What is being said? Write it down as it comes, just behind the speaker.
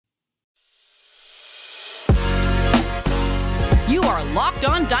are Locked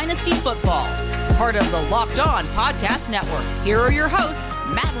On Dynasty Football, part of the Locked On Podcast Network. Here are your hosts,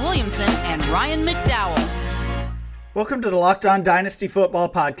 Matt Williamson and Ryan McDowell. Welcome to the Locked On Dynasty Football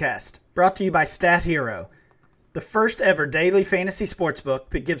Podcast, brought to you by Stat Hero, the first ever daily fantasy sportsbook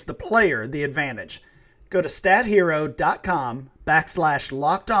that gives the player the advantage. Go to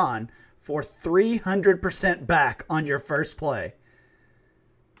stathero.com/lockedon for 300% back on your first play.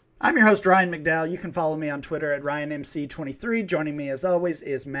 I'm your host, Ryan McDowell. You can follow me on Twitter at RyanMC23. Joining me, as always,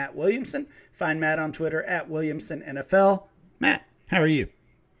 is Matt Williamson. Find Matt on Twitter at WilliamsonNFL. Matt, how are you?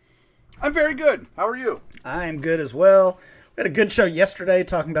 I'm very good. How are you? I am good as well. We had a good show yesterday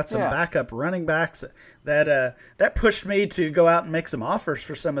talking about some backup running backs. That pushed me to go out and make some offers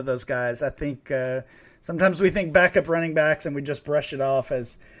for some of those guys. I think sometimes we think backup running backs and we just brush it off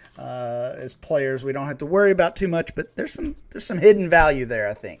as players we don't have to worry about too much, but there's some hidden value there,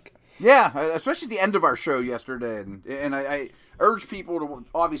 I think. Yeah, especially at the end of our show yesterday, and I urge people to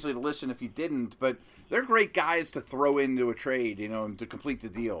obviously to listen if you didn't, but they're great guys to throw into a trade, and to complete the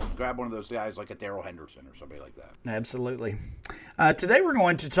deal. Grab one of those guys like a Darrell Henderson or somebody like that. Absolutely. Today we're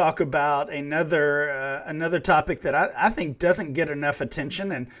going to talk about another topic that I think doesn't get enough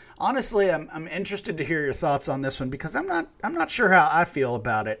attention, and honestly, I'm interested to hear your thoughts on this one because I'm not sure how I feel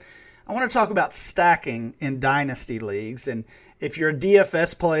about it. I want to talk about stacking in dynasty leagues, and if you're a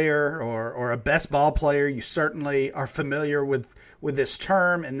DFS player or a best ball player, you certainly are familiar with this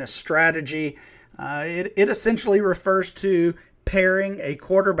term and this strategy. It essentially refers to pairing a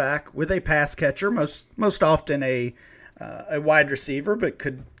quarterback with a pass catcher, most often a wide receiver, but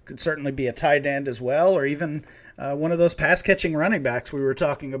could certainly be a tight end as well, or even one of those pass catching running backs we were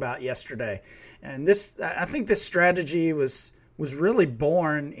talking about yesterday. And I think this strategy was really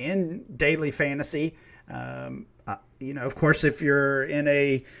born in daily fantasy. Of course, if you're in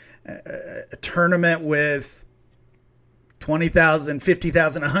a tournament with 20,000,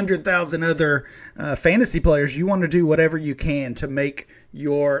 50,000, 100,000 other fantasy players, you want to do whatever you can to make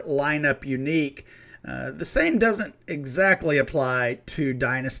your lineup unique. The same doesn't exactly apply to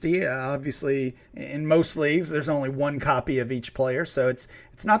Dynasty. Obviously, in most leagues, there's only one copy of each player, so it's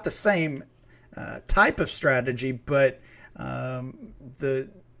not the same type of strategy, but the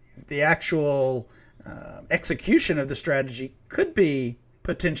actual execution of the strategy could be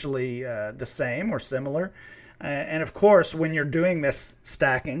potentially the same or similar. And of course, when you're doing this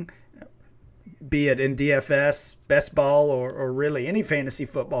stacking, be it in DFS, best ball, or really any fantasy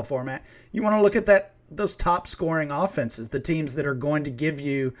football format, you want to look at those top scoring offenses, the teams that are going to give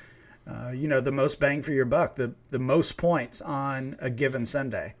you, the most bang for your buck, the most points on a given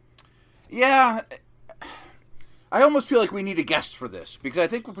Sunday. Yeah, I almost feel like we need a guest for this because I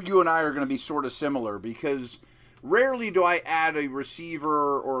think you and I are going to be sort of similar because rarely do I add a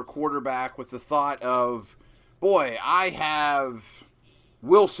receiver or a quarterback with the thought of, boy, I have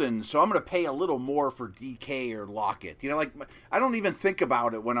Wilson, so I'm going to pay a little more for DK or Lockett. I don't even think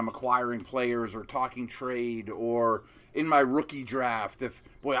about it when I'm acquiring players or talking trade or in my rookie draft. If,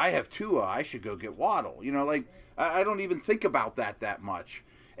 boy, I have Tua, I should go get Waddle. I don't even think about that much.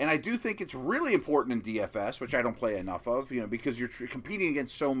 And I do think it's really important in DFS, which I don't play enough of, because you're competing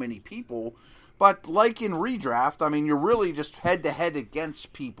against so many people. But like in redraft, you're really just head-to-head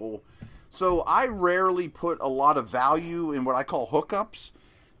against people. So I rarely put a lot of value in what I call hookups.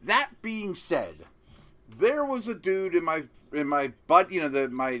 That being said, there was a dude in my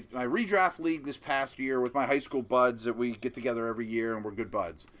redraft league this past year with my high school buds that we get together every year and we're good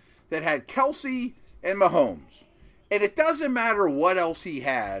buds, that had Kelsey and Mahomes. And it doesn't matter what else he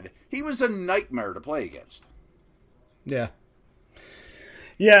had. He was a nightmare to play against. Yeah.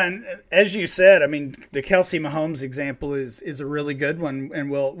 Yeah, and as you said, the Kelsey Mahomes example is a really good one, and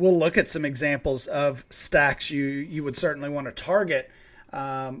we'll look at some examples of stacks you would certainly want to target.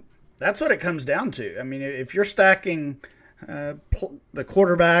 That's what it comes down to. If you're stacking the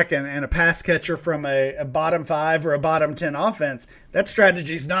quarterback and a pass catcher from a bottom 5 or a bottom 10 offense, that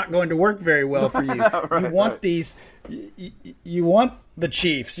strategy is not going to work very well for you. Right, you want these. You want the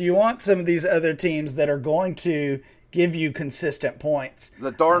Chiefs. You want some of these other teams that are going to give you consistent points.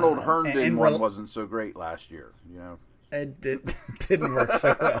 The Darnold Herndon one wasn't so great last year. It didn't work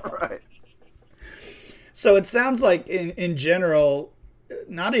so well. Right. So it sounds like in general,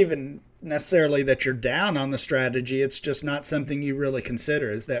 not even necessarily that you're down on the strategy. It's just not something you really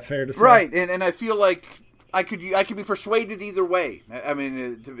consider. Is that fair to say? Right, and I feel like I could be persuaded either way.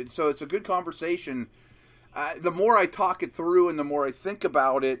 So it's a good conversation. The more I talk it through and the more I think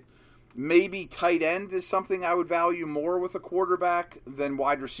about it, maybe tight end is something I would value more with a quarterback than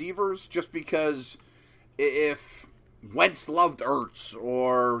wide receivers, just because if Wentz loved Ertz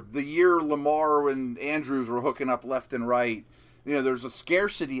or the year Lamar and Andrews were hooking up left and right, there's a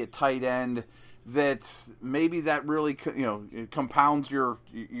scarcity at tight end that maybe that really, it compounds your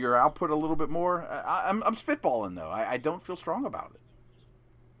output a little bit more. I'm spitballing though. I don't feel strong about it.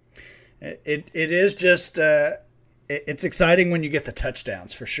 It is just it's exciting when you get the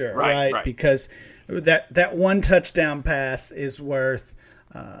touchdowns for sure, right? Because that one touchdown pass is worth,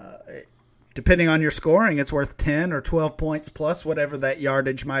 depending on your scoring, it's worth 10 or 12 points plus whatever that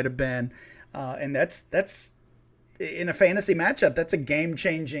yardage might have been, and that's in a fantasy matchup. That's a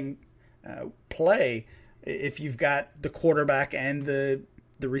game-changing play if you've got the quarterback and the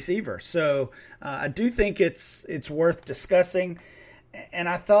receiver. So I do think it's worth discussing. And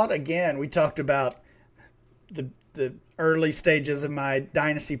I thought, again, we talked about the early stages of my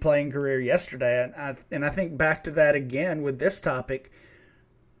dynasty playing career yesterday, and I think back to that again with this topic,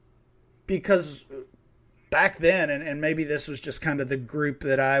 because back then, and maybe this was just kind of the group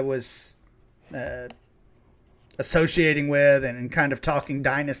that I was associating with and kind of talking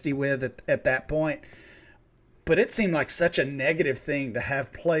dynasty with at that point, but it seemed like such a negative thing to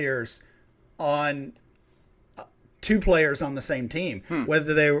have players on two players on the same team,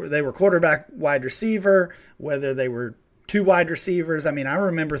 whether they were quarterback, wide receiver, whether they were two wide receivers. I mean, I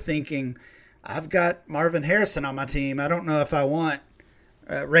remember thinking, I've got Marvin Harrison on my team. I don't know if I want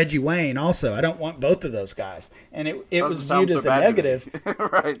Reggie Wayne also. I don't want both of those guys. And it was viewed as a negative.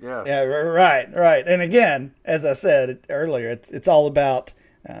 Right, yeah. Yeah, right. And again, as I said earlier, it's all about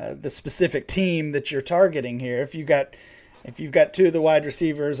the specific team that you're targeting here. If you've got two of the wide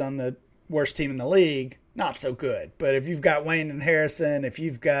receivers on the worst team in the league, not so good. But if you've got Wayne and Harrison, if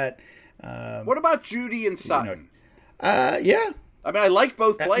you've got what about Judy and Sutton? Yeah. I mean, I like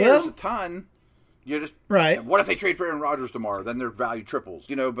both players a ton. You just right. What if they trade for Aaron Rodgers tomorrow? Then their value triples.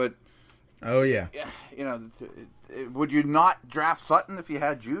 But oh yeah. Would you not draft Sutton if you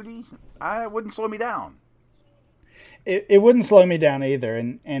had Judy? I wouldn't slow me down. It wouldn't slow me down either,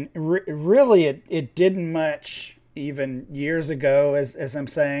 and really it didn't much. Even years ago, as I'm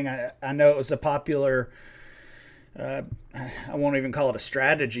saying, I know it was a popular, I won't even call it a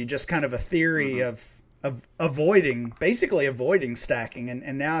strategy, just kind of a theory of avoiding stacking.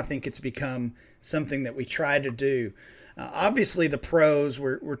 And now I think it's become something that we try to do. Obviously, the pros,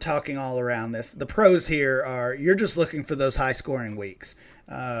 we're talking all around this. The pros here are you're just looking for those high scoring weeks.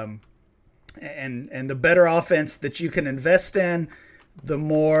 And the better offense that you can invest in, the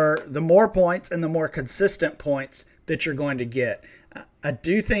more points and the more consistent points that you're going to get. I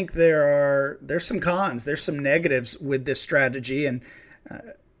do think there's some cons, there's some negatives with this strategy, and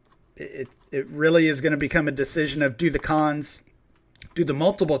it really is going to become a decision of do the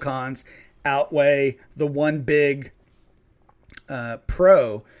multiple cons outweigh the one big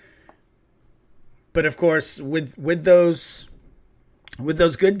pro. But of course, with those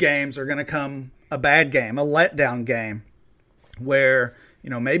good games are going to come a bad game, a letdown game, where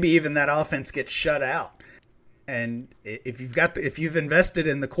maybe even that offense gets shut out. And if you've invested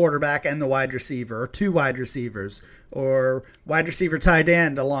in the quarterback and the wide receiver, or two wide receivers, or wide receiver tight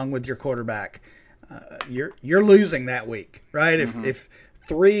end along with your quarterback, you're losing that week, right? If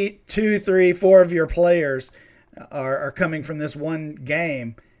 2, 3, 4 of your players are coming from this one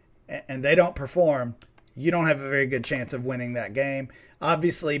game and they don't perform, you don't have a very good chance of winning that game.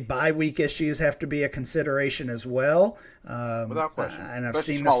 Obviously, bye week issues have to be a consideration as well. Without question. And I've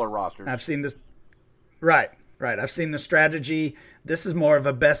especially seen smaller rosters. I've seen this. Right. I've seen the strategy. This is more of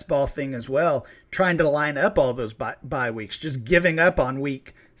a best ball thing as well, trying to line up all those bye weeks, just giving up on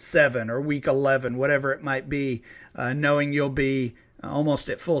week 7 or week 11, whatever it might be, knowing you'll be almost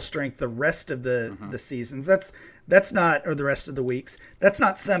at full strength the rest of the seasons. That's not, or the rest of the weeks. That's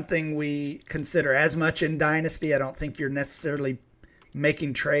not something we consider as much in Dynasty. I don't think you're necessarily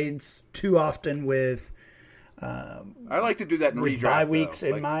making trades too often with. I like to do that in redraft. Bye weeks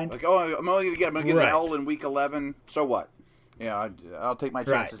in mind. Like, I'm only going to get an L in week 11. So what? I'll take my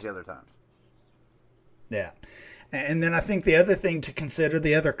chances the other times. Yeah, and then I think the other thing to consider,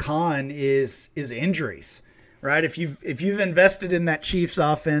 the other con is injuries, right? If you've invested in that Chiefs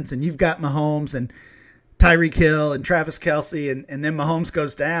offense and you've got Mahomes and Tyreek Hill and Travis Kelce, and then Mahomes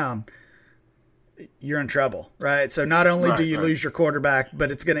goes down, you're in trouble, right? So not only do you lose your quarterback, but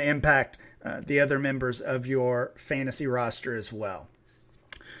it's going to impact the other members of your fantasy roster as well.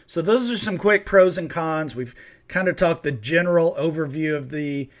 So those are some quick pros and cons. We've kind of talked the general overview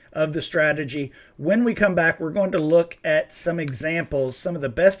of the strategy. When we come back, we're going to look at some examples, some of the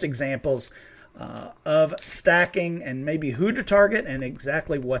best examples of stacking and maybe who to target and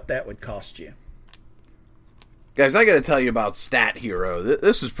exactly what that would cost you. Guys, I got to tell you about Stat Hero.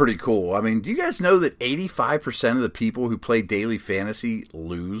 This is pretty cool. I mean, do you guys know that 85% of the people who play daily fantasy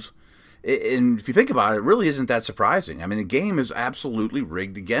lose? And if you think about it, it really isn't that surprising. I mean, the game is absolutely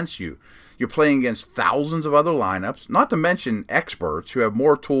rigged against you. You're playing against thousands of other lineups, not to mention experts who have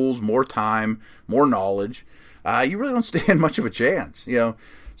more tools, more time, more knowledge. You really don't stand much of a chance,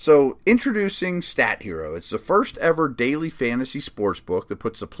 So, introducing Stat Hero. It's the first ever daily fantasy sports book that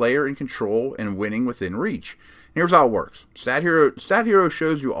puts the player in control and winning within reach. Here's how it works. Stat Hero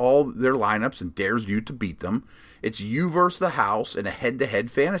shows you all their lineups and dares you to beat them. It's you versus the house in a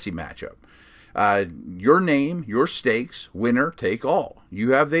head-to-head fantasy matchup. Your name, your stakes, winner take all.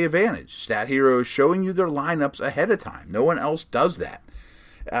 You have the advantage. Stat Hero is showing you their lineups ahead of time. No one else does that.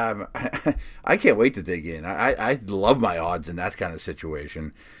 I can't wait to dig in. I love my odds in that kind of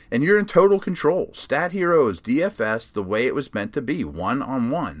situation. And you're in total control. Stat Hero is DFS the way it was meant to be,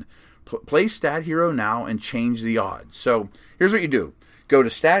 one-on-one. Play Stat Hero now and change the odds. So here's what you do. Go to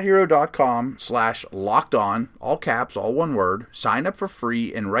stathero.com/lockedon, all caps, all one word. Sign up for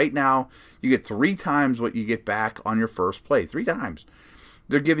free, and right now you get 3 times what you get back on your first play. 3 times.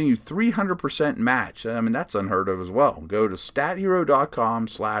 They're giving you 300% match. I mean, that's unheard of as well. Go to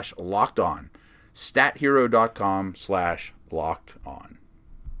stathero.com/lockedon. stathero.com/lockedon.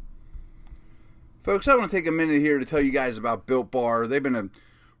 Folks, I want to take a minute here to tell you guys about Built Bar. They've been a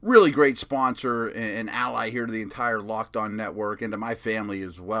really great sponsor and ally here to the entire Locked On network and to my family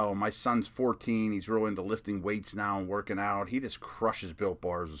as well. My son's 14. He's real into lifting weights now and working out. He just crushes Built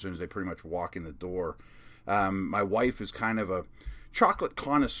Bars as soon as they pretty much walk in the door. My wife is kind of a chocolate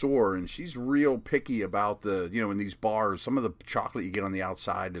connoisseur, and she's real picky about in these bars, some of the chocolate you get on the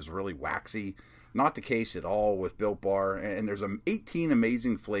outside is really waxy. Not the case at all with Built Bar. And there's 18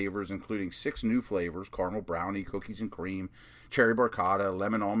 amazing flavors, including 6 new flavors: caramel brownie, cookies and cream, cherry barcata,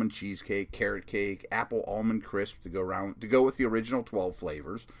 lemon almond cheesecake, carrot cake, apple almond crisp to go with the original 12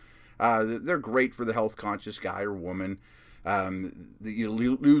 flavors. They're great for the health conscious guy or woman. You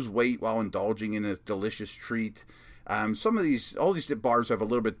lose weight while indulging in a delicious treat. All these bars have a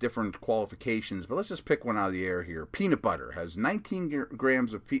little bit different qualifications, but let's just pick one out of the air here. Peanut butter has 19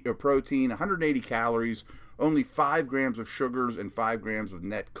 grams of protein, 180 calories, only 5 grams of sugars, and 5 grams of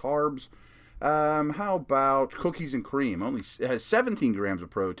net carbs. How about cookies and cream? It has 17 grams of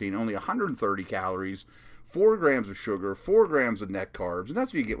protein, only 130 calories, 4 grams of sugar, 4 grams of net carbs, and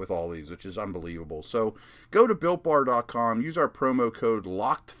that's what you get with all these, which is unbelievable. So go to BuiltBar.com, use our promo code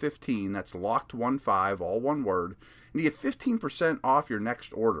LOCKED15, that's LOCKED15, all one word, and you get 15% off your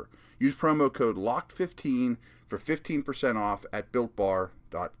next order. Use promo code LOCKED15 for 15% off at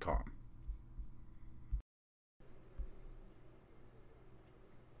BuiltBar.com.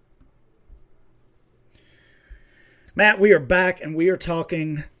 Matt, we are back, and we are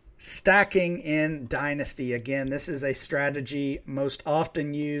talking stacking in Dynasty. Again, this is a strategy most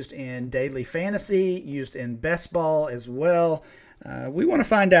often used in daily fantasy, used in best ball as well. We want to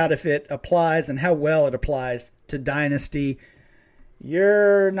find out if it applies and how well it applies to Dynasty.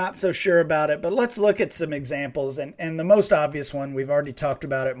 You're not so sure about it, but let's look at some examples. And the most obvious one, we've already talked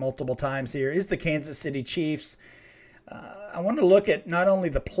about it multiple times here, is the Kansas City Chiefs. I want to look at not only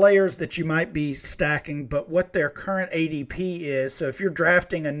the players that you might be stacking, but what their current ADP is. So if you're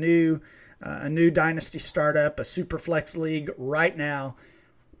drafting a new dynasty startup, a super flex league right now,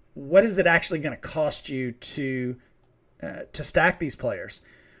 what is it actually going to cost you to stack these players?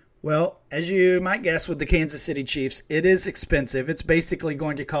 Well, as you might guess, with the Kansas City Chiefs, it is expensive. It's basically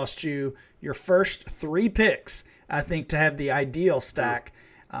going to cost you your first 3 picks, I think, to have the ideal stack.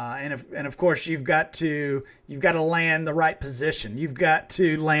 And of course you've got to land the right position. You've got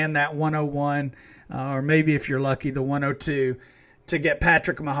to land that 101, or maybe if you're lucky, the 102, to get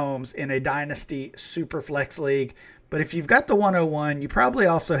Patrick Mahomes in a dynasty super flex league. But if you've got the 101, you probably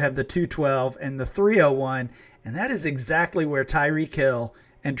also have the 212 and the 301, and that is exactly where Tyreek Hill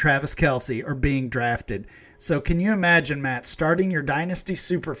and Travis Kelce are being drafted. So can you imagine, Matt, starting your dynasty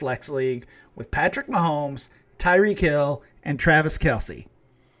super flex league with Patrick Mahomes, Tyreek Hill, and Travis Kelce?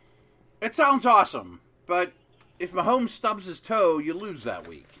 It sounds awesome, but if Mahomes stubs his toe, you lose that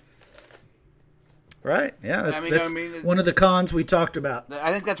week. Right, yeah, that's one of the cons we talked about.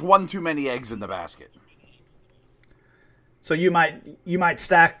 I think that's one too many eggs in the basket. So you might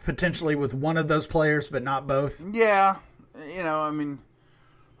stack potentially with one of those players, but not both? Yeah,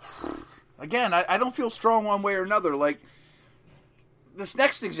 again, I don't feel strong one way or another. Like, this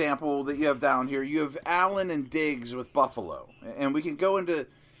next example that you have down here, you have Allen and Diggs with Buffalo, and we can go into...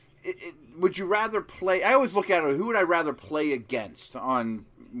 would you rather play... I always look at it, who would I rather play against on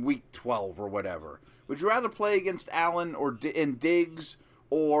week 12 or whatever? Would you rather play against Allen and Diggs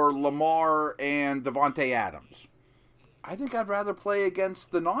or Lamar and Devontae Adams? I think I'd rather play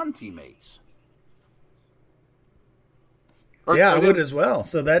against the non-teammates. I would as well.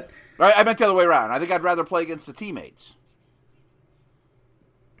 So that I meant the other way around. I think I'd rather play against the teammates.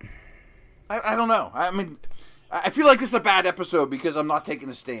 I don't know. I mean, I feel like this is a bad episode because I'm not taking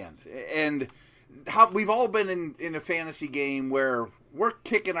a stand. And we've all been in a fantasy game where we're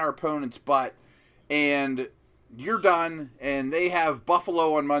kicking our opponent's butt, and you're done, and they have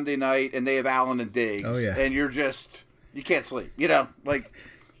Buffalo on Monday night, and they have Allen and Diggs. Oh, yeah. And you can't sleep. Like,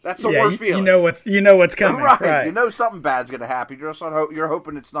 that's the worst feeling. You know what's coming. Right. You know something bad's going to happen. You're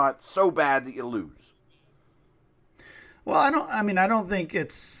hoping it's not so bad that you lose. Well, I don't think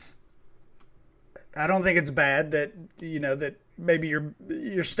it's bad that that maybe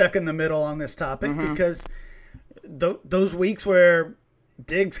you're stuck in the middle on this topic, because those weeks where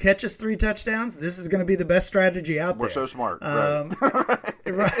Diggs catches 3 touchdowns, this is going to be the best strategy out there. We're so smart, right?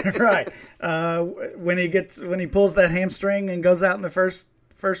 When he pulls that hamstring and goes out in the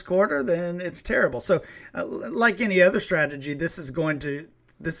first quarter, then it's terrible. So, like any other strategy, this is going to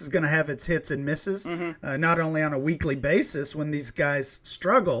have its hits and misses, not only on a weekly basis when these guys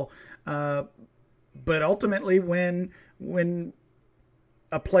struggle. But ultimately, when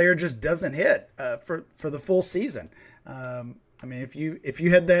a player just doesn't hit for the full season, if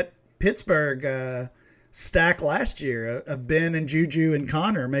you had that Pittsburgh stack last year of Ben and Juju and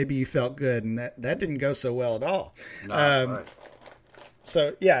Connor, maybe you felt good, and that didn't go so well at all. No, right.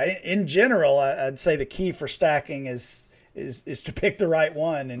 So yeah, in general, I'd say the key for stacking is to pick the right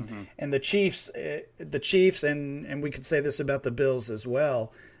one, and the Chiefs, and we could say this about the Bills as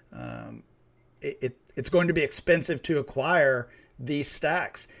well. It's going to be expensive to acquire these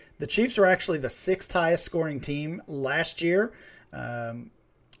stacks. The Chiefs were actually the 6th highest scoring team last year.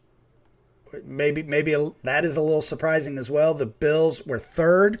 Maybe that is a little surprising as well. The Bills were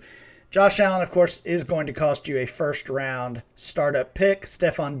 3rd. Josh Allen, of course, is going to cost you a first-round startup pick.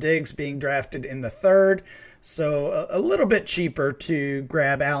 Stephon Diggs being drafted in the 3rd. So a little bit cheaper to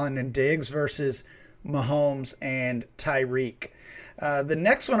grab Allen and Diggs versus Mahomes and Tyreek. The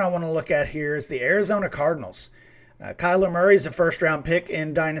next one I want to look at here is the Arizona Cardinals. Kyler Murray is a first-round pick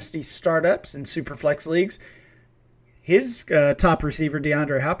in Dynasty startups and Superflex leagues. His top receiver,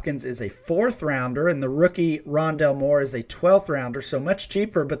 DeAndre Hopkins, is a 4th-rounder, and the rookie Rondale Moore is a 12th-rounder, so much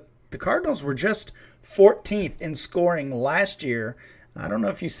cheaper. But the Cardinals were just 14th in scoring last year. I don't know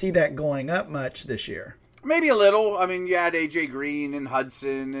if you see that going up much this year. Maybe a little. I mean, you had A.J. Green and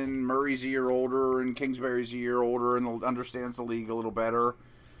Hudson, and Murray's a year older, and Kingsbury's a year older, and understands the league a little better.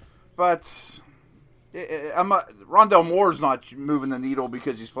 But Rondale Moore's not moving the needle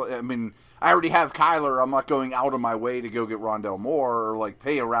because he's. I mean, I already have Kyler. I'm not going out of my way to go get Rondale Moore or like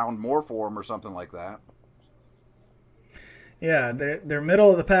pay a round more for him or something like that. Yeah, they're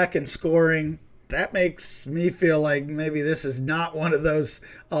middle of the pack in scoring. That makes me feel like maybe this is not one of those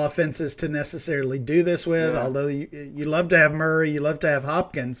offenses to necessarily do this with. Yeah. Although you love to have Murray, you love to have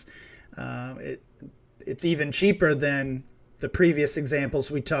Hopkins. It's even cheaper than the previous examples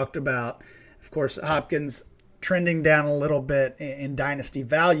we talked about. Of course, Hopkins trending down a little bit in dynasty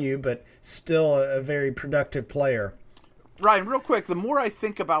value, but still a very productive player. Ryan, real quick, the more I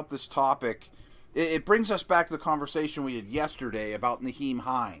think about this topic, it brings us back to the conversation we had yesterday about Nyheim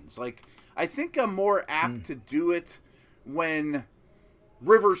Hines. Like, I think I'm more apt to do it when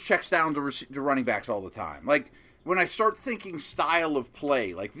Rivers checks down to running backs all the time. Like, when I start thinking style of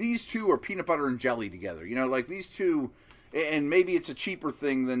play, like these two are peanut butter and jelly together. Like these two, and maybe it's a cheaper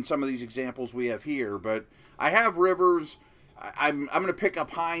thing than some of these examples we have here, but I have Rivers. I'm going to pick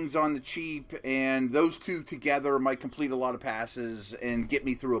up Hines on the cheap, and those two together might complete a lot of passes and get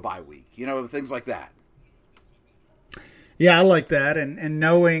me through a bye week. Things like that. Yeah, I like that, and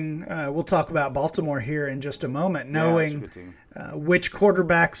knowing we'll talk about Baltimore here in just a moment. Knowing which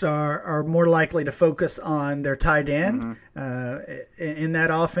quarterbacks are more likely to focus on their tight end in that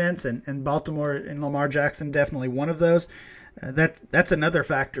offense, and Baltimore and Lamar Jackson definitely one of those. That's another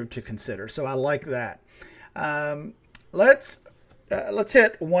factor to consider. So I like that. Let's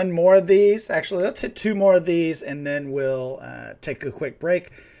hit one more of these. Actually, let's hit 2 more of these, and then we'll take a quick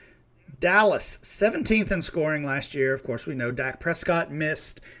break. Dallas, 17th in scoring last year. Of course, we know Dak Prescott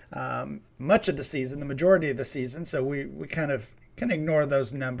missed much of the season, the majority of the season, so we kind of can ignore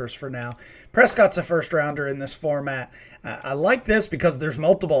those numbers for now. Prescott's a first-rounder in this format. I like this because there's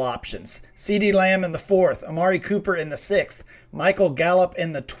multiple options. CeeDee Lamb in the 4th, Amari Cooper in the 6th, Michael Gallup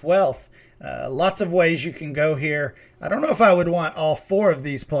in the 12th. Lots of ways you can go here. I don't know if I would want all 4 of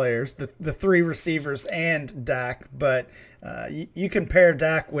these players, the 3 receivers and Dak, but you can pair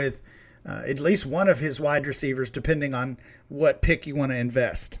Dak with at least one of his wide receivers, depending on what pick you want to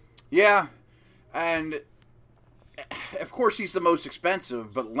invest. Yeah, and of course he's the most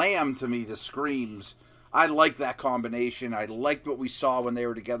expensive, but Lamb to me just screams, I like that combination. I liked what we saw when they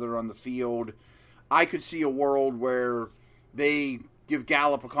were together on the field. I could see a world where they give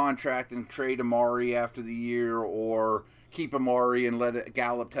Gallup a contract and trade Amari after the year, or keep Amari and let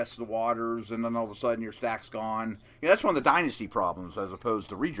Gallup test the waters, and then all of a sudden your stack's gone. That's one of the dynasty problems as opposed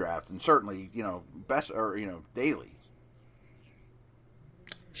to redraft, and certainly, daily.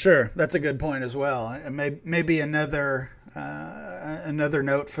 Sure, that's a good point as well. And maybe another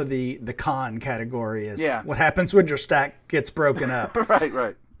note for the con category is what happens when your stack gets broken up.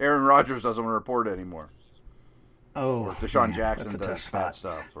 Right. Aaron Rodgers doesn't want to report it anymore. Oh, or Deshaun Jackson does bad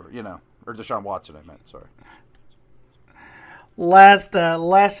stuff, or Deshaun Watson. I meant, sorry. Last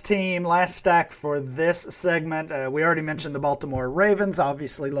stack for this segment. We already mentioned the Baltimore Ravens.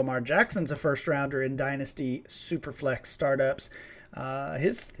 Obviously, Lamar Jackson's a first rounder in Dynasty Superflex startups.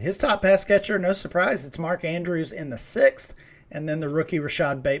 His top pass catcher, no surprise, it's Mark Andrews in the 6th, and then the rookie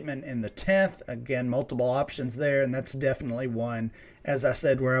Rashad Bateman in the 10th. Again, multiple options there, and that's definitely one, as I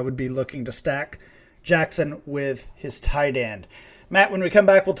said, where I would be looking to stack Jackson with his tight end. Matt, when we come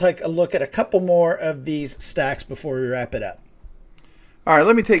back, we'll take a look at a couple more of these stacks before we wrap it up. All right,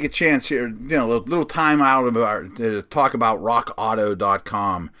 let me take a chance here, a little time out to talk about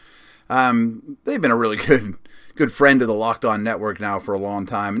rockauto.com. They've been a really good friend of the Locked On Network now for a long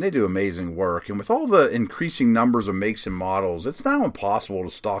time, and they do amazing work. And with all the increasing numbers of makes and models, it's now impossible to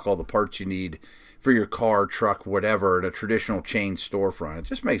stock all the parts you need for your car, truck, whatever, in a traditional chain storefront. It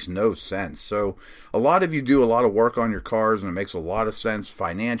just makes no sense. So a lot of you do a lot of work on your cars, and it makes a lot of sense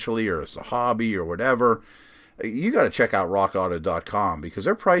financially or as a hobby or whatever. You got to check out rockauto.com because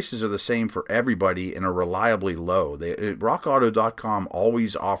their prices are the same for everybody and are reliably low. Rockauto.com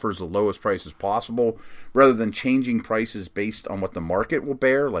always offers the lowest prices possible rather than changing prices based on what the market will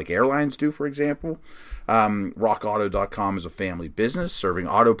bear, like airlines do, for example. Rockauto.com is a family business serving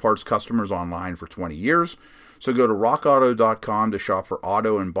auto parts customers online for 20 years. So go to rockauto.com to shop for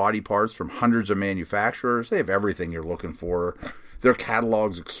auto and body parts from hundreds of manufacturers. They have everything you're looking for. Their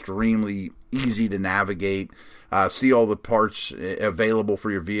catalog's extremely easy to navigate. See all the parts available for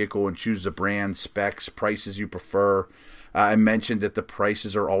your vehicle and choose the brand, specs, prices you prefer. I mentioned that the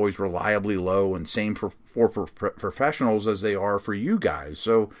prices are always reliably low, and same for professionals as they are for you guys.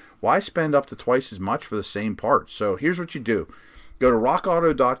 So why spend up to twice as much for the same parts? So here's what you do. Go to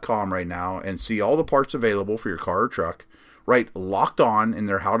rockauto.com right now and see all the parts available for your car or truck. Write Locked On in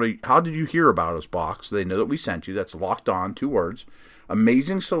their how did you hear about us box so they know that we sent you. That's Locked On, 2 words.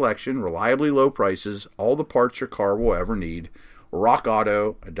 Amazing selection, reliably low prices, all the parts your car will ever need.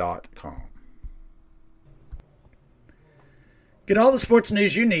 rockauto.com. Get all the sports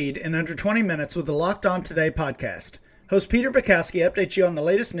news you need in under 20 minutes with the Locked On Today podcast. Host Peter Bukowski updates you on the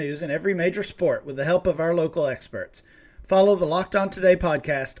latest news in every major sport with the help of our local experts. Follow the Locked On Today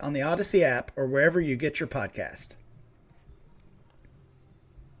podcast on the Odyssey app or wherever you get your podcast.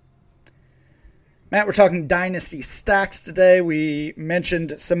 Matt, we're talking Dynasty stacks today. We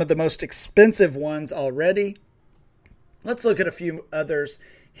mentioned some of the most expensive ones already. Let's look at a few others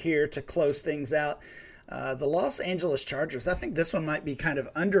here to close things out. The Los Angeles Chargers, I think this one might be kind of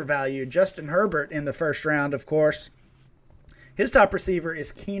undervalued. Justin Herbert in the first round, of course. His top receiver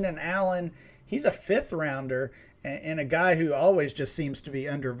is Keenan Allen. He's a 5th rounder and a guy who always just seems to be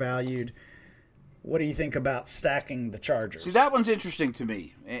undervalued. What do you think about stacking the Chargers? See, that one's interesting to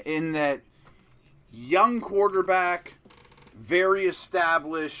me in that young quarterback, very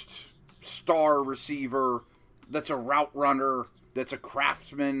established star receiver that's a route runner, that's a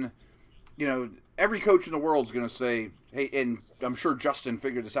craftsman. Every coach in the world is going to say, hey, and I'm sure Justin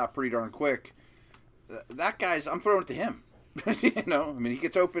figured this out pretty darn quick, that guy's, I'm throwing it to him. He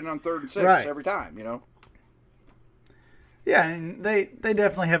gets open on 3rd and 6 every time, Yeah, and they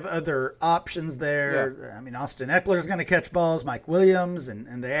definitely have other options there. Yeah. I mean, Austin Eckler's going to catch balls, Mike Williams,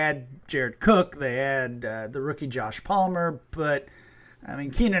 and they add Jared Cook. They add the rookie Josh Palmer. But, I mean,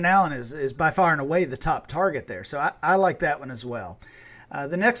 Keenan Allen is by far and away the top target there. So I like that one as well.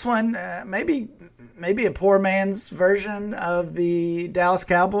 The next one, maybe a poor man's version of the Dallas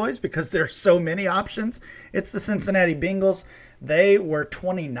Cowboys because there's so many options. It's the Cincinnati Bengals. They were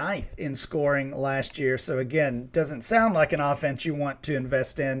 29th in scoring last year. So, again, doesn't sound like an offense you want to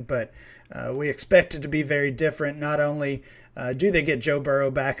invest in, but we expect it to be very different. Not only do they get Joe Burrow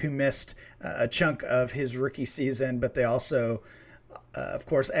back, who missed a chunk of his rookie season, but they also, of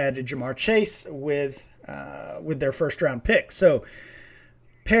course, added Jamar Chase with their first-round pick. So,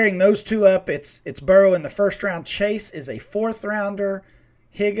 pairing those two up, it's Burrow in the first round. Chase is a 4th rounder.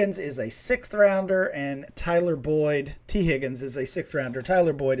 Higgins is a 6th rounder, and T. Higgins is a 6th rounder.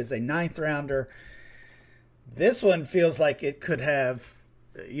 Tyler Boyd is a 9th rounder. This one feels like it could have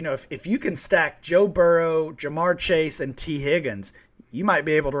if you can stack Joe Burrow, Jamar Chase, and T. Higgins, you might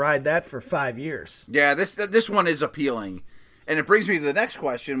be able to ride that for 5 years. Yeah, this one is appealing. And it brings me to the next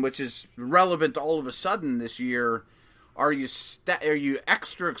question, which is relevant all of a sudden this year. Are you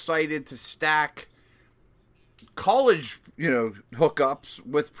extra excited to stack college, hookups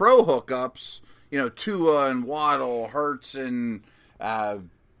with pro hookups? Tua and Waddle, Hurts and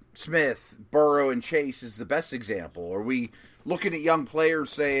Smith, Burrow and Chase is the best example. Are we looking at young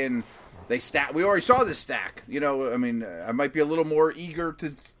players saying they stack? We already saw this stack. I might be a little more eager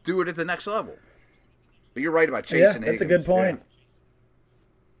to do it at the next level. But you're right about Chase and Higgins. That's a good point.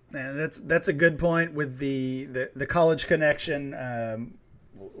 Yeah, that's a good point with the college connection.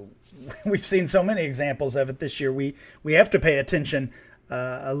 We've seen so many examples of it this year. We have to pay attention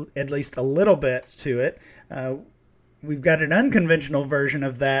at least a little bit to it. We've got an unconventional version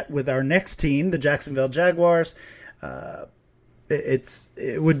of that with our next team, the Jacksonville Jaguars.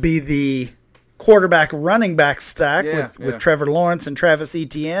 It would be the quarterback running back stack with Trevor Lawrence and Travis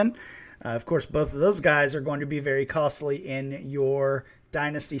Etienne. Of course, both of those guys are going to be very costly in your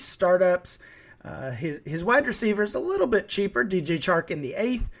dynasty startups. His wide receivers a little bit cheaper. DJ Chark in the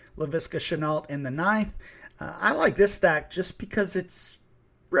 8th, Laviska Shenault in the 9th. I like this stack just because it's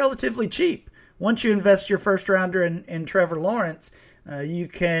relatively cheap. Once you invest your first rounder in Trevor Lawrence, you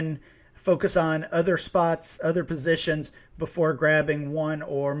can focus on other spots, other positions before grabbing one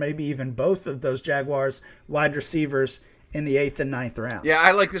or maybe even both of those Jaguars wide receivers in the 8th and 9th round. Yeah,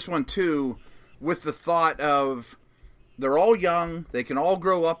 I like this one too, with the thought of they're all young, they can all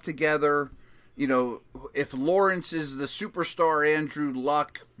grow up together. If Lawrence is the superstar Andrew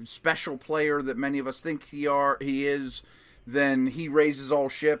Luck special player that many of us think he is, then he raises all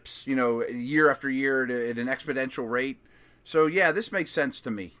ships, year after year at an exponential rate. So yeah, this makes sense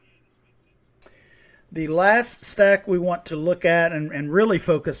to me. The last stack we want to look at and really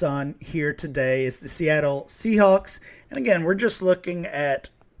focus on here today is the Seattle Seahawks. And again, we're just looking at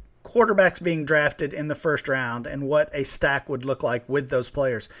quarterbacks being drafted in the first round and what a stack would look like with those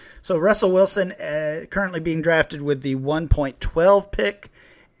players. So Russell Wilson currently being drafted with the 1.12 pick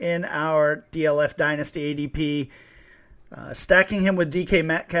in our DLF Dynasty ADP. Stacking him with DK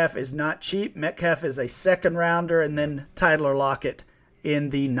Metcalf is not cheap. Metcalf is a second rounder, and then Tyler Lockett in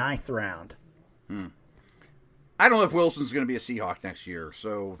the 9th round. I don't know if Wilson's going to be a Seahawk next year,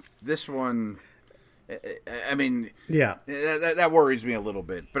 so this one, that worries me a little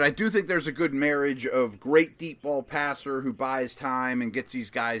bit. But I do think there's a good marriage of great deep ball passer who buys time and gets these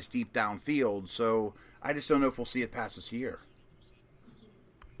guys deep downfield. So I just don't know if we'll see it past this year.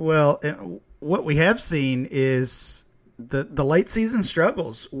 Well, what we have seen is the late season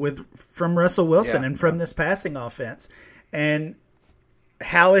struggles from Russell Wilson and from this passing offense, and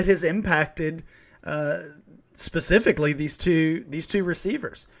how it has impacted specifically these two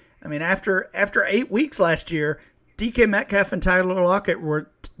receivers. I mean, after 8 weeks last year, DK Metcalf and Tyler Lockett were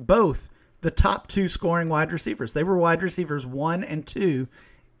both the top 2 scoring wide receivers. They were wide receivers 1 and 2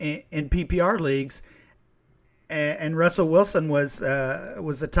 in PPR leagues, and Russell Wilson was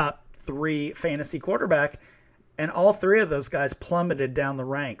the top 3 fantasy quarterback. And all 3 of those guys plummeted down the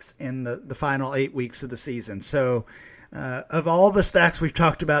ranks in the final 8 weeks of the season. So of all the stacks we've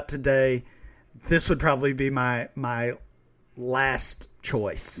talked about today, this would probably be my last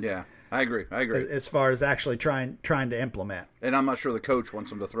choice. Yeah, I agree. As far as actually trying to implement. And I'm not sure the coach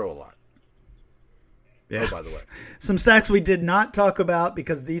wants him to throw a lot. Yeah. Oh, by the way. Some stacks we did not talk about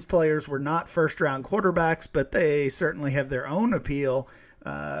because these players were not first-round quarterbacks, but they certainly have their own appeal.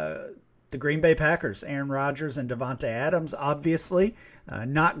 The Green Bay Packers, Aaron Rodgers and Davante Adams, obviously.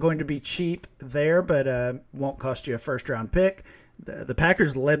 Not going to be cheap there, but won't cost you a first-round pick. The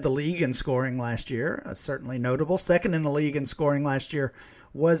Packers led the league in scoring last year, certainly notable. Second in the league in scoring last year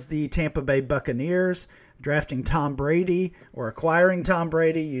was the Tampa Bay Buccaneers, drafting Tom Brady or acquiring Tom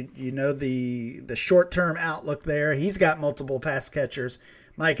Brady. You know the short-term outlook there. He's got multiple pass catchers,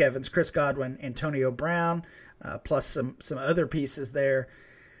 Mike Evans, Chris Godwin, Antonio Brown, plus some other pieces there.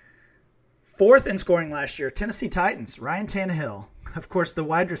 4th in scoring last year, Tennessee Titans, Ryan Tannehill. Of course, the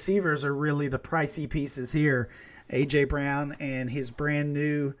wide receivers are really the pricey pieces here. A.J. Brown and his brand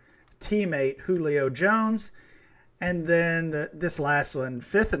new teammate, Julio Jones. And then this last one,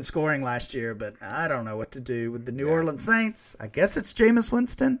 5th in scoring last year, but I don't know what to do with the New Orleans Saints. I guess it's Jameis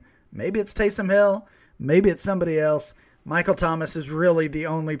Winston. Maybe it's Taysom Hill. Maybe it's somebody else. Michael Thomas is really the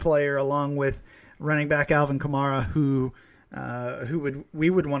only player, along with running back Alvin Kamara, who we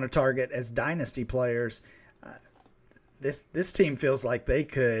would want to target as dynasty players. This team feels like they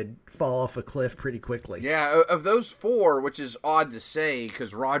could fall off a cliff pretty quickly. Yeah, of those 4, which is odd to say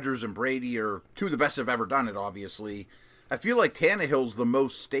because Rodgers and Brady are 2 of the best have ever done it, obviously. I feel like Tannehill's the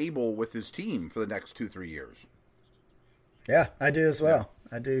most stable with his team for the next 2-3 years. Yeah, I do as well.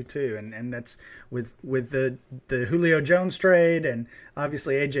 I do too, and that's with the Julio Jones trade, and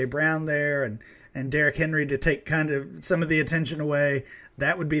obviously AJ Brown there, and Derrick Henry to take kind of some of the attention away.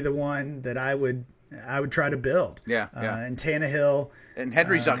 That would be the one that I would try to build. Yeah. And Tannehill, and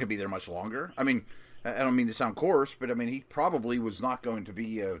Henry's not going to be there much longer. I mean, I don't mean to sound coarse, but I mean he probably was not going to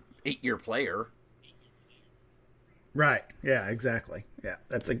be a 8-year player. Right. Yeah. Exactly. Yeah.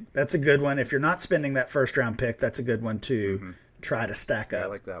 That's a good one. If you're not spending that first round pick, that's a good one to try to stack up. I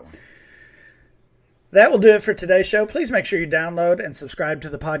like that one. That will do it for today's show. Please make sure you download and subscribe to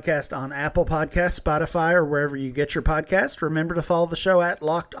the podcast on Apple Podcasts, Spotify, or wherever you get your podcast. Remember to follow the show at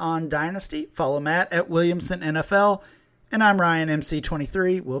Locked On Dynasty. Follow Matt at Williamson NFL. And I'm Ryan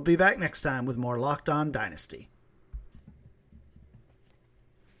MC23. We'll be back next time with more Locked On Dynasty.